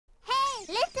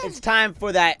It's time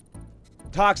for that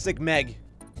toxic Meg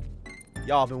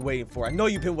y'all been waiting for. I know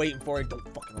you've been waiting for it. Don't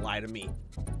fucking lie to me.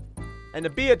 And to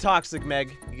be a toxic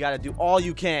Meg, you gotta do all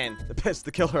you can to piss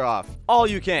the killer off. All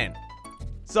you can.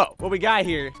 So, what we got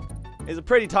here is a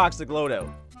pretty toxic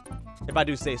loadout, if I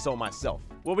do say so myself.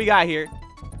 What we got here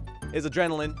is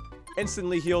adrenaline,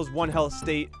 instantly heals 1 health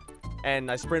state,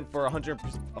 and I sprint for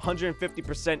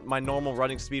 150% my normal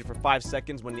running speed for 5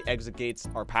 seconds when the exit gates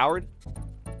are powered.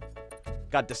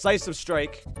 Got decisive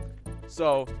strike.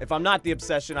 So, if I'm not the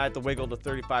obsession, I have to wiggle to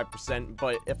 35%,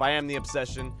 but if I am the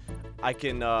obsession, I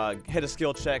can hit a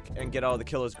skill check and get out of the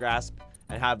killer's grasp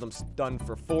and have them stunned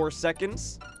for 4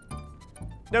 seconds.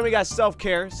 Then we got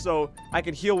self-care, so I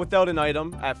can heal without an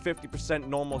item at 50%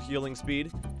 normal healing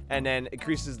speed, and then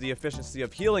increases the efficiency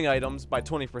of healing items by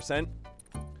 20%.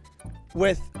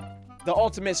 With the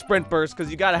ultimate sprint burst, because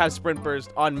you gotta have sprint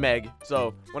burst on Meg.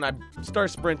 So when I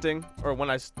start sprinting, or when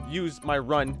I use my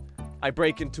run, I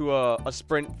break into a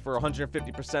sprint for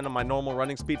 150% of my normal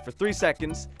running speed for 3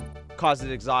 seconds,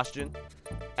 causes exhaustion.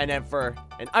 And then for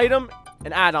an item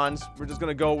and add-ons, we're just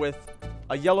gonna go with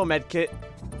a yellow med kit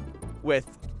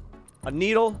with a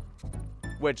needle,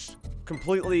 which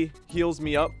completely heals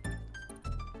me up,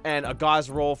 and a gauze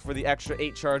roll for the extra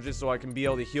 8 charges so I can be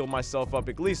able to heal myself up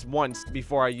at least once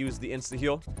before I use the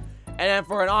insta-heal. And then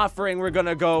for an offering, we're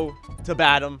gonna go to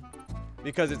Batum,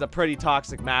 because it's a pretty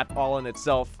toxic map all in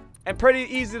itself, and pretty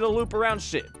easy to loop around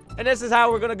shit. And this is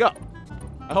how we're gonna go.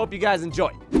 I hope you guys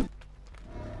enjoy.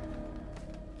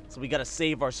 So we gotta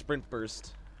save our sprint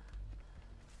burst.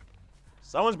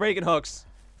 Someone's breaking hooks.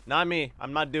 Not me.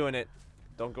 I'm not doing it.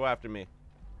 Don't go after me.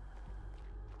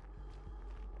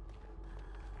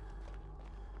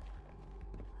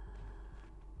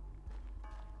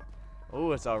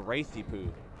 Oh, it's a wraithy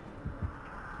poo.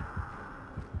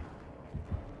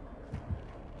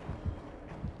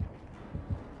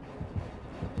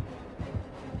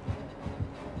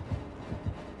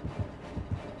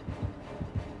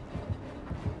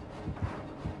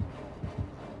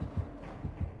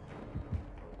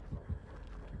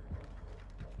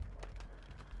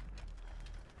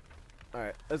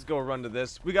 Alright, let's go run to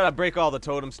this. We gotta break all the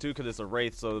totems too, because it's a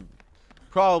wraith, so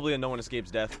probably no one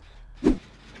escapes death.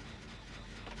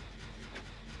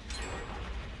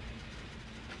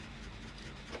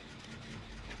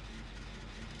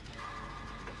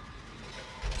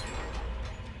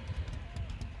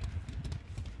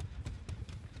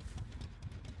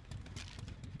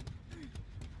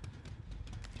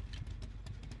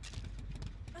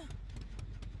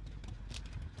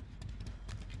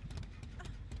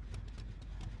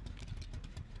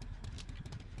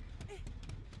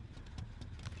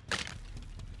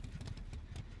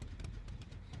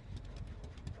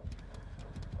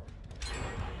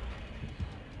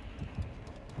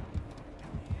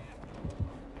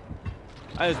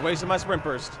 I just wasted my sprint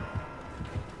burst.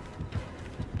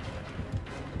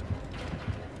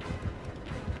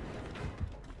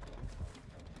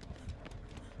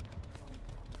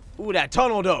 Ooh, that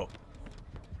tunnel though.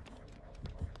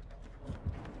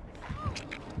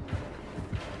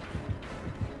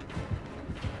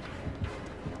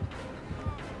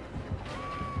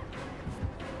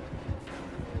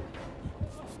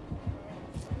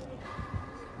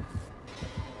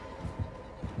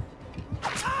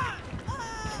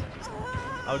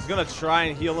 I was gonna try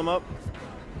and heal him up,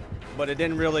 but it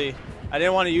didn't really. I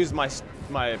didn't want to use my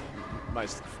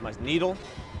needle.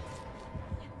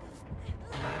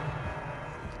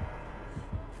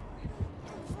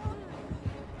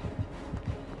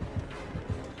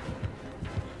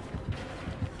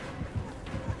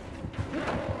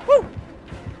 Woo!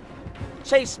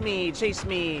 Chase me, chase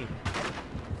me.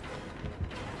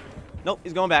 Nope,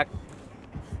 he's going back.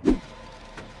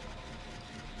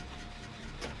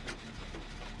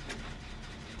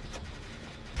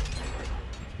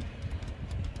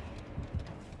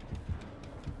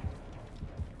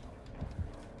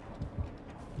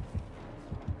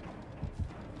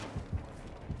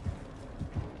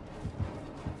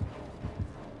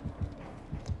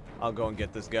 I'll go and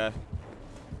get this guy.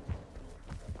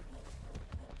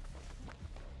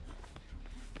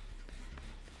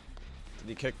 Did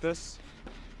he kick this?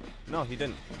 No, he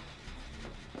didn't.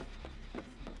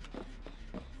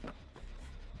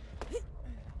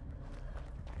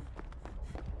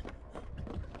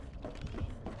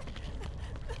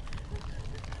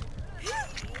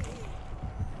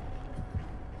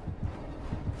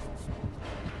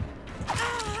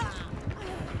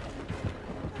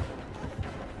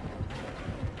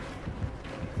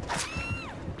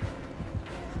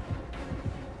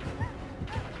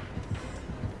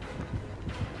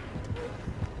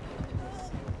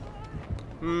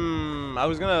 I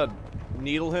was gonna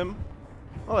needle him.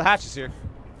 Oh, the hatch is here.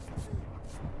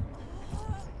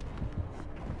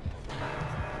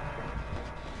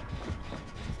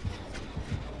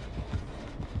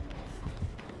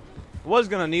 Was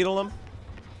gonna needle him,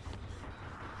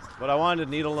 but I wanted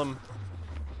to needle him.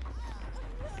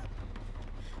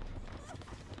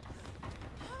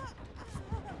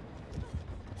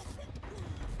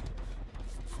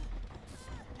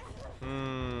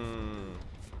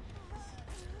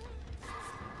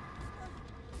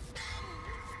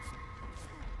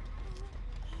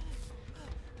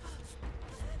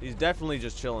 He's definitely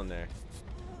just chilling there.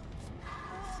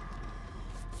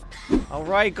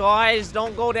 Alright, guys,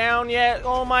 don't go down yet.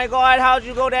 Oh my god, how'd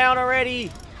you go down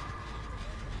already?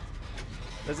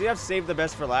 Does he have save the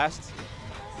best for last?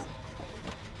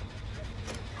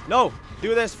 No,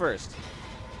 do this first.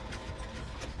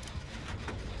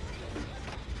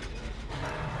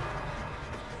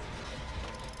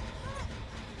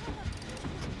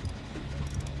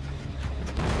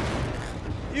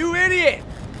 You idiot!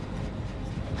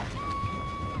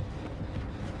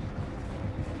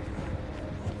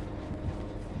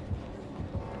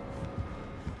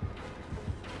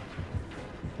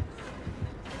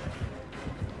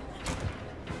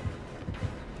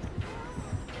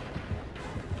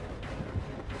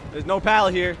 There's no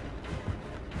pallet here.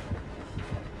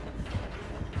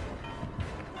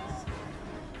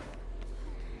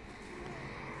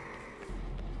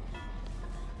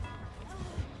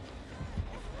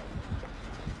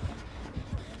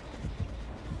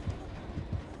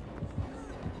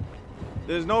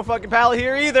 There's no fucking pallet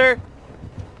here either.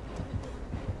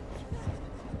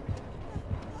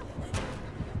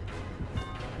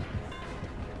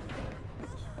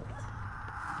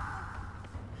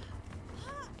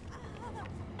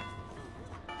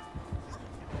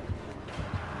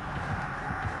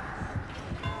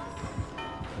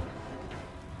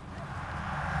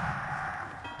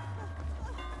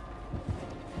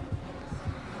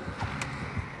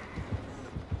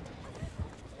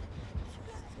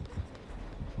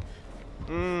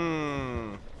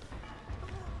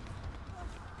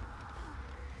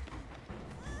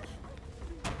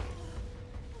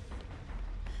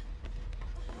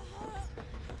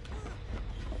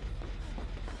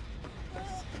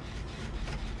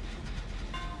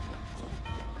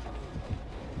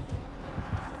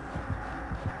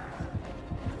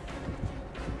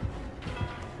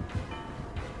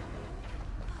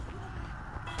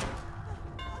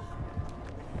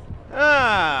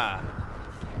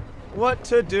 What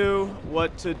to do,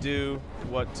 what to do,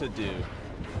 what to do.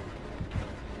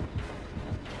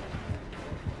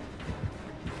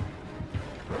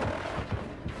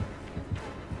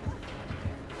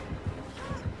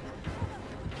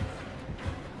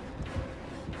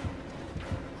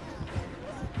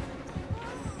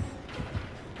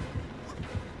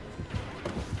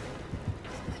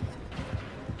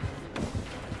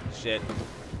 Shit.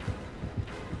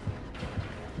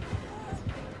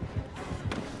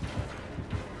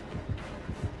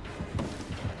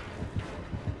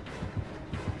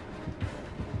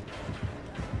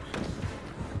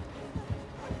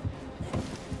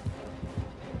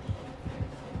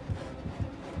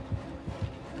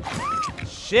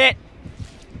 Shit!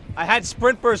 I had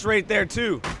sprint burst right there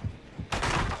too.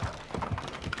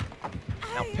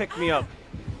 Now pick me up,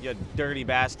 you dirty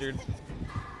bastard.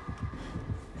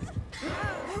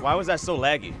 Why was that so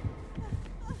laggy?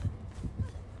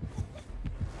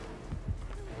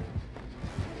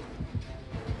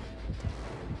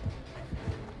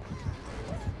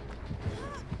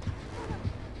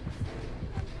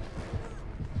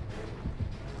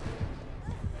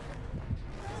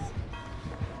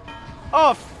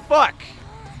 Oh, fuck!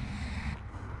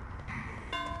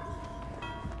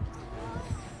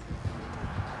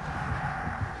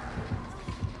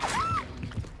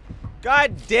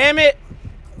 God damn it!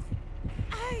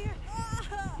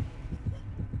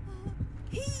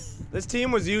 This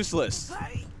team was useless.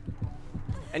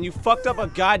 And you fucked up a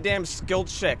goddamn skill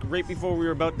check right before we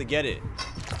were about to get it.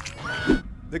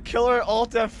 The killer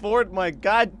Alt F4'd my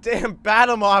goddamn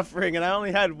Batum offering and I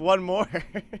only had one more.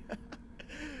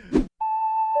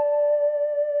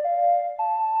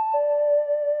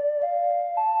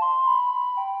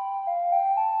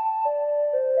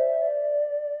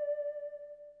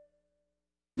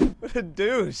 What a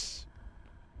douche.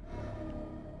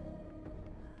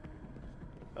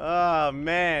 Oh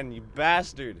man, you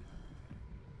bastard.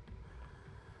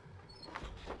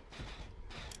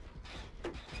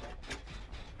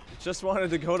 Just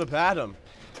wanted to go to Batum.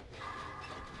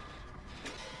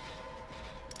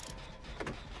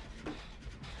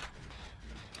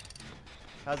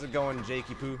 How's it going,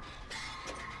 Jakey Poo?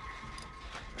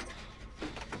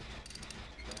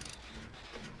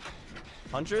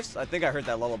 Huntress? I think I heard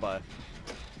that lullaby.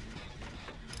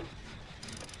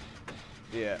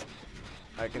 Yeah.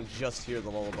 I can just hear the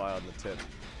lullaby on the tip.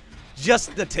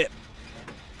 Just the tip.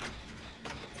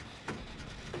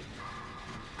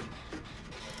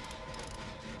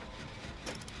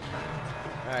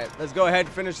 Alright, let's go ahead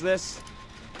and finish this.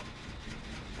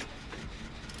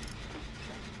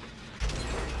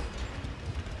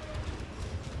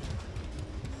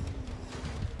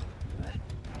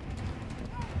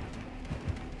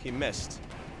 He missed.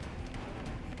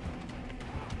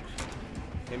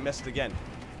 He missed again.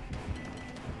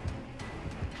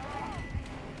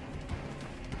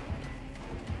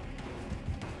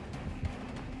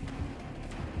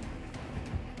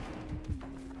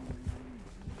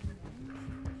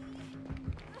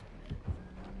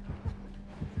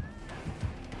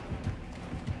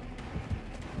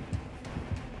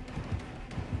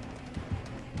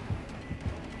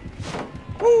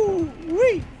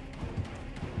 Woo-wee!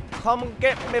 Come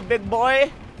get me, big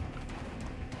boy!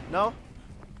 No?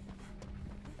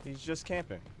 He's just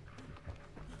camping.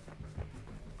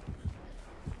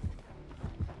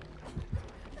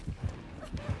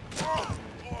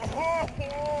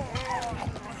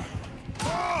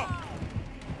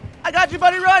 I got you,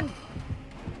 buddy, run!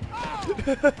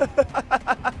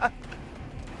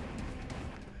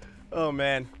 Oh,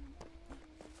 man.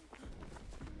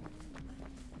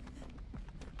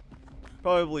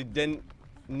 Probably didn't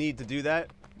need to do that,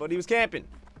 but he was camping.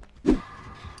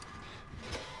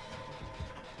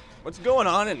 What's going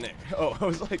on in there? Oh, I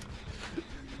was like,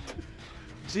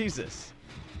 Jesus.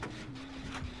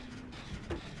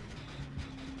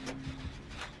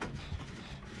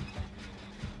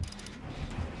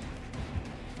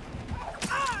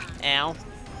 Ow.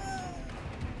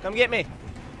 Come get me.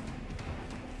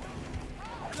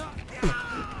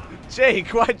 Jake,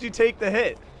 why'd you take the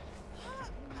hit?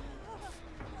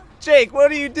 Jake,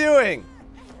 what are you doing?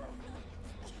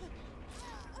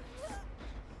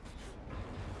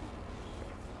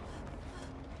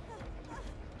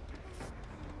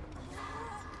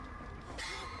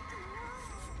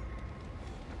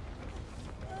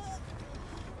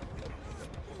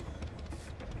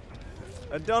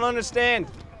 I don't understand.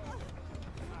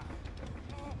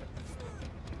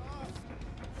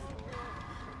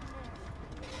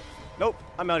 Nope,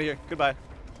 I'm out of here. Goodbye.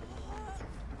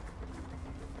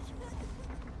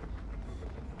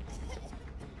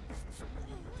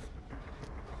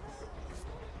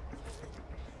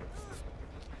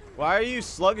 Why are you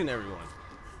slugging everyone?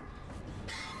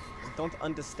 I don't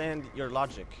understand your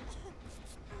logic.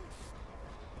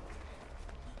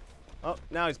 Oh,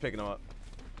 now he's picking them up.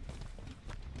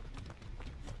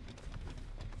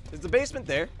 Is the basement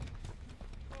there?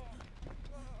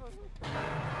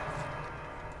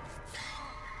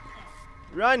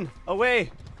 Run away!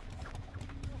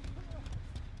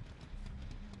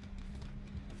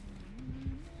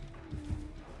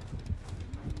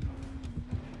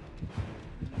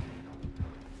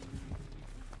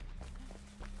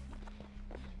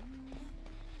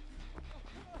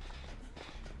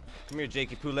 Come here,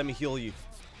 Jakey Poo. Let me heal you.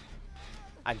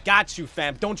 I got you,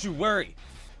 fam. Don't you worry.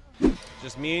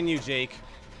 Just me and you, Jake.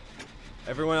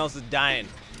 Everyone else is dying.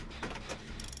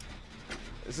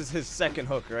 This is his second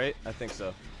hook, right? I think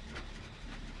so.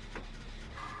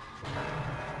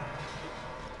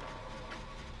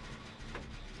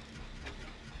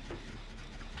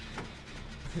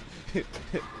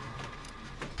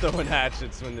 Throwing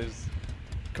hatchets when there's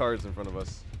cars in front of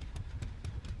us.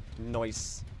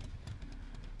 Nice.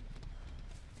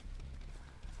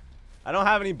 I don't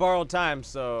have any borrowed time,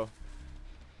 so...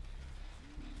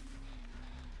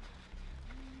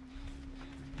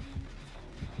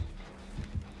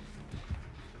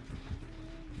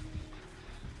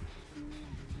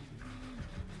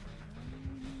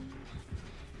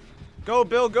 Go,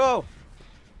 Bill, go!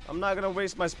 I'm not gonna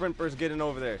waste my sprint burst getting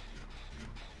over there.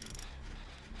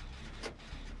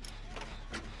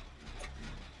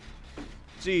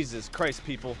 Jesus Christ,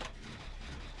 people.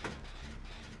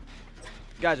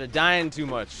 You guys are dying too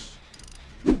much.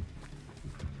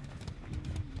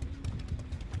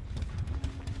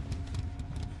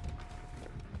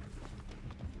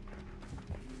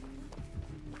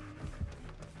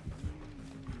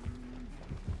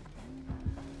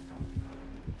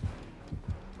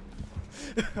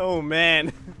 Oh,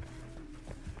 man.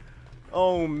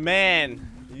 Oh, man.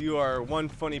 You are one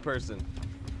funny person.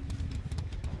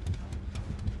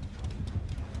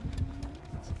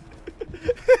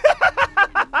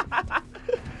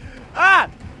 Ah!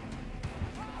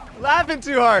 Laughing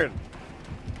too hard.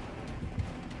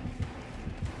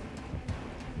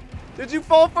 Did you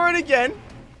fall for it again?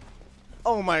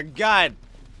 Oh my God.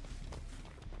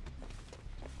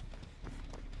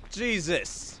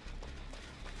 Jesus.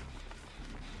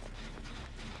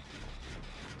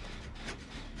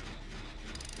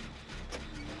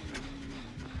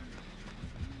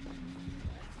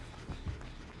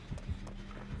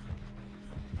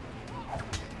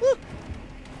 Woo.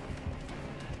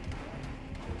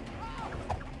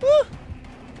 Woo.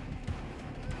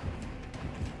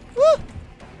 Woo.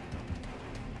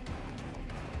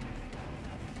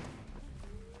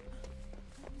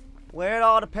 Where'd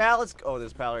all the pallets go? Oh,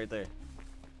 there's a pallet right there.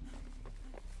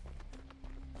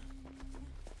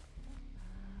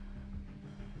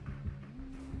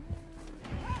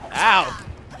 Ow!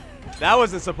 That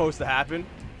wasn't supposed to happen.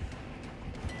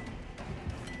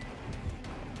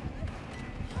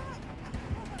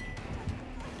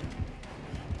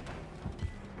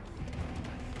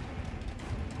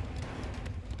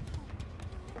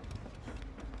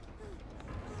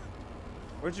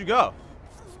 Where'd you go?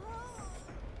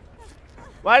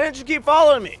 Why didn't you keep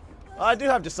following me? Well, I do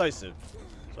have decisive.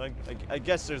 So I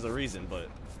guess there's a reason, but...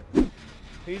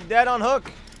 He's dead on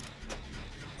hook.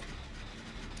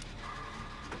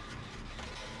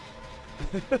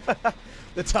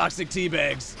 The toxic tea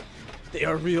bags. They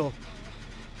are real.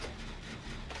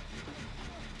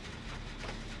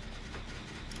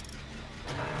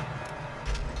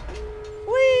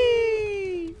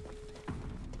 Whee!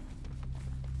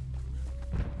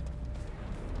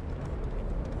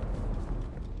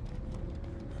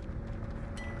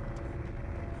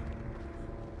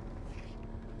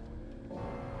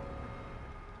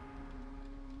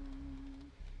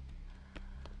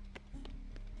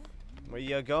 Where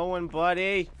you going,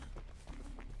 buddy?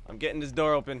 I'm getting this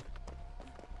door open.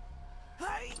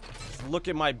 Just look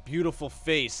at my beautiful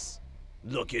face.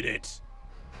 Look at it.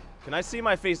 Can I see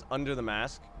my face under the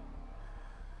mask?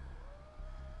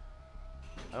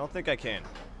 I don't think I can.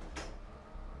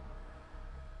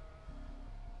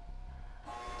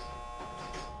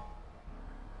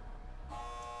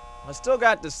 I still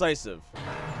got decisive.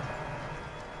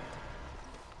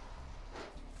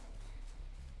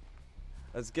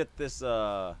 Let's get this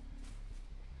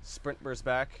sprint burst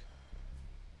back.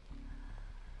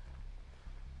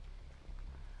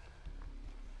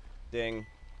 Ding.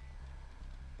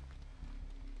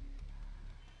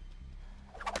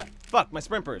 Fuck, my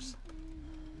sprint burst.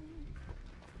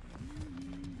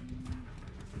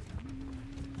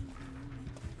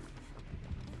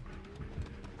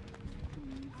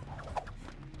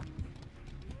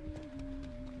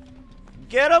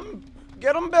 Get him!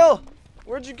 Get him, Bill!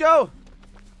 Where'd you go?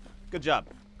 Good job.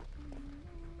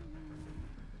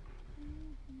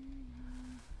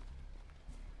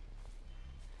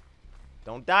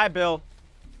 Don't die, Bill.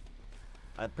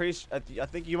 I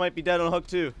think you might be dead on hook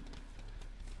too.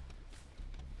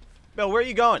 Bill, where are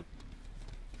you going?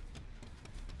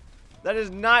 That is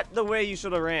not the way you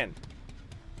should have ran.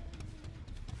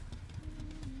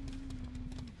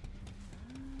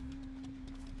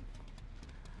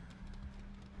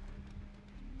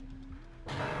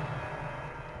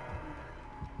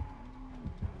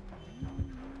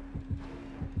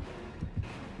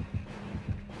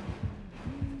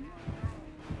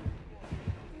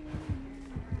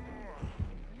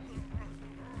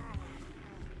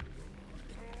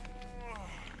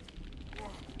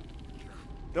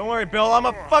 Don't worry, Bill. I'm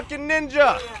a fucking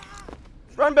ninja.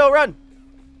 Run, Bill, run.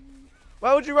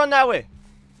 Why would you run that way?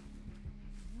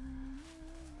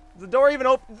 Is the door even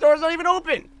open? The door's not even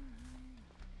open.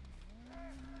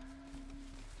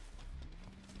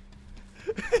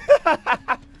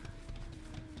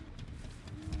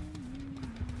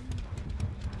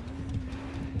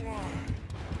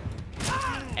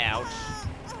 Ouch.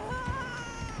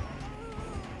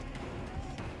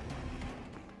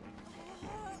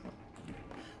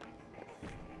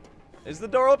 Is the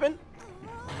door open?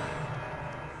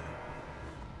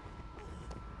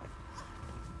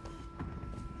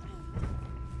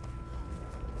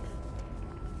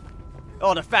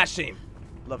 Oh, the fat shame.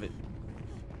 Love it.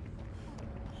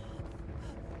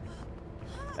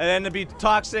 And then to be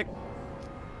toxic,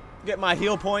 get my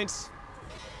heal points.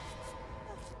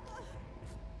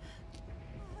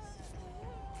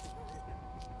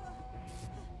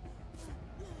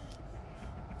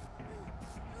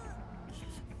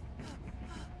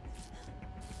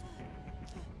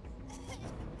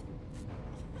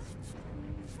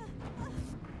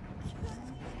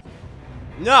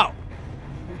 No!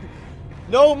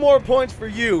 No more points for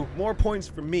you. More points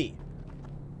for me.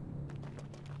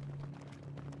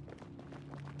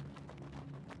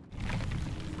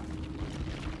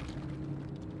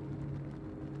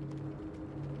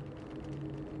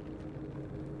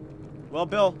 Well,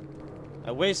 Bill,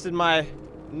 I wasted my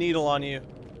needle on you.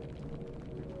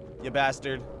 You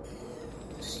bastard.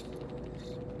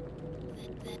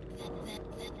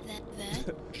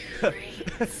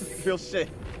 Real shit.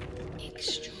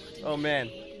 Oh man.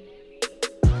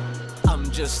 I'm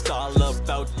just all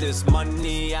about this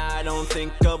money. I don't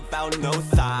think about no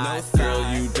thought. Girl,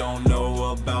 you don't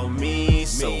know about me,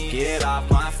 so get off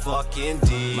my fucking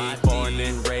D. Born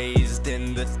and raised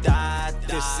in the dot.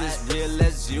 This is real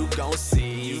as you gon'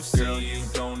 see. Girl, you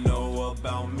don't know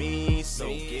about me, so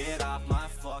get off my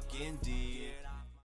fucking D.